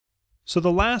So the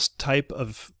last type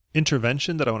of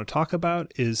intervention that I want to talk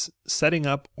about is setting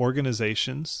up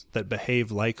organizations that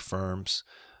behave like firms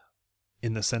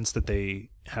in the sense that they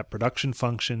have production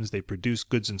functions, they produce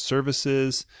goods and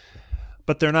services,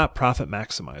 but they're not profit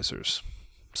maximizers.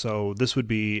 So this would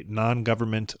be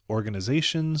non-government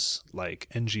organizations like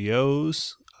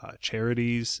NGOs,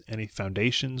 charities, any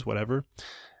foundations, whatever.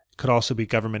 It could also be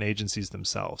government agencies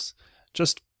themselves.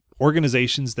 Just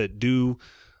organizations that do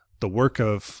the work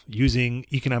of using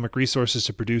economic resources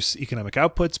to produce economic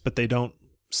outputs, but they don't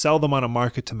sell them on a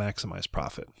market to maximize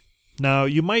profit. Now,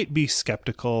 you might be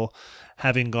skeptical,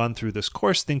 having gone through this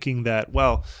course, thinking that,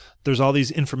 well, there's all these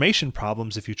information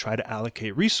problems if you try to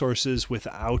allocate resources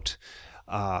without,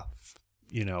 a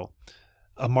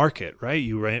market,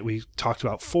 right? We talked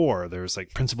about four. There's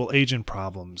like principal agent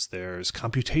problems. There's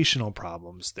computational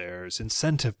problems. There's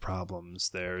incentive problems.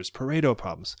 There's Pareto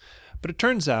problems. But it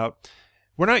turns out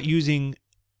we're not using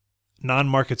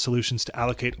non-market solutions to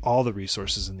allocate all the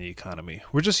resources in the economy.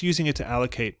 We're just using it to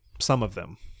allocate some of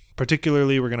them.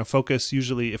 Particularly, we're going to focus,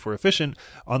 usually if we're efficient,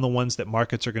 on the ones that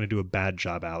markets are going to do a bad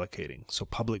job allocating. So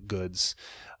public goods,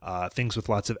 things with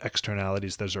lots of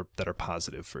externalities that are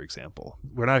positive, for example.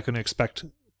 We're not going to expect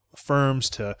firms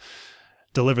to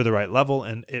deliver the right level,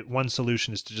 and one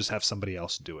solution is to just have somebody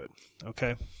else do it.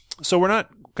 Okay? So we're not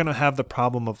going to have the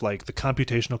problem of like the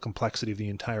computational complexity of the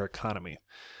entire economy.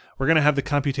 We're going to have the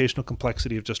computational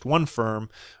complexity of just one firm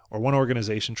or one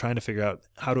organization trying to figure out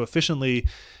how to efficiently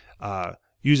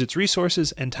use its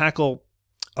resources and tackle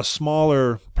a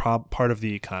smaller part of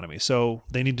the economy. So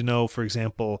they need to know, for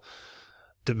example,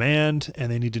 demand,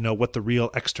 and they need to know what the real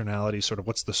externalities, sort of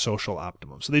what's the social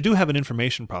optimum. So they do have an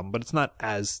information problem, but it's not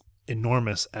as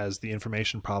enormous as the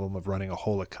information problem of running a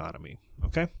whole economy.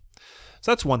 Okay?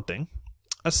 So that's one thing.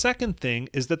 A second thing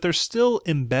is that they're still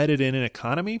embedded in an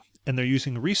economy and they're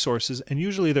using resources, and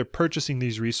usually they're purchasing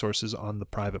these resources on the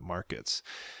private markets.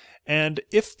 And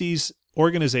if these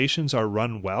organizations are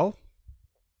run well,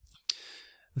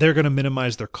 they're going to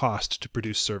minimize their cost to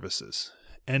produce services.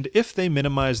 And if they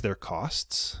minimize their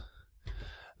costs,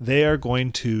 they are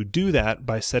going to do that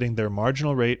by setting their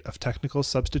marginal rate of technical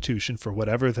substitution for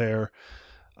whatever their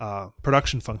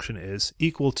production function is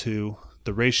equal to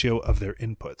the ratio of their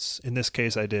inputs. In this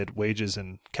case, I did wages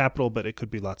and capital, but it could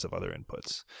be lots of other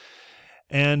inputs.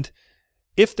 And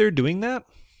if they're doing that,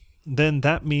 then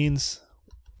that means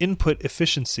input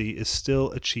efficiency is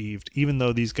still achieved, even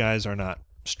though these guys are not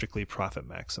strictly profit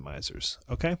maximizers.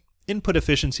 Okay? Input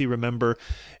efficiency, remember,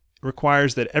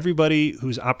 requires that everybody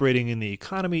who's operating in the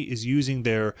economy is using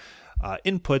their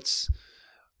inputs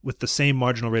with the same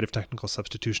marginal rate of technical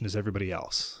substitution as everybody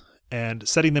else. And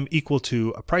setting them equal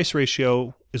to a price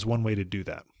ratio is one way to do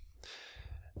that.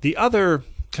 The other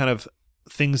kind of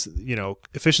things,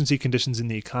 efficiency conditions in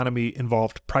the economy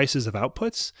involved prices of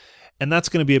outputs. And that's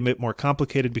going to be a bit more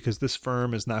complicated because this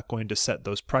firm is not going to set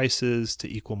those prices to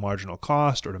equal marginal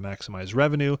cost or to maximize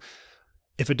revenue.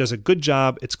 If it does a good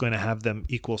job, it's going to have them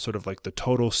equal sort of like the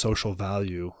total social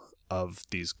value of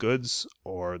these goods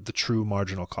or the true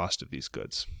marginal cost of these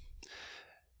goods.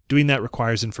 Doing that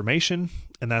requires information,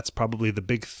 and that's probably the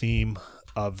big theme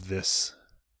of this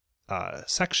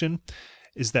section,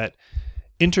 is that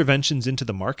interventions into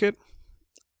the market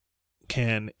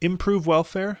can improve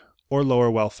welfare or lower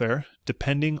welfare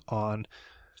depending on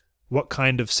what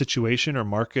kind of situation or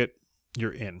market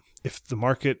you're in. If the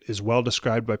market is well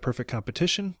described by perfect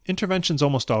competition, interventions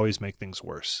almost always make things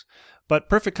worse. But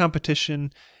perfect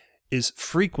competition is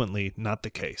frequently not the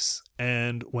case.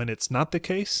 And when it's not the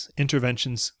case,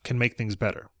 interventions can make things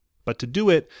better. But to do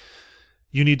it,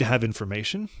 you need to have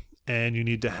information, and you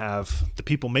need to have the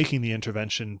people making the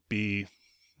intervention be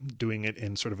doing it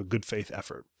in sort of a good faith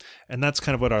effort. And that's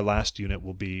kind of what our last unit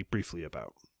will be briefly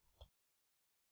about.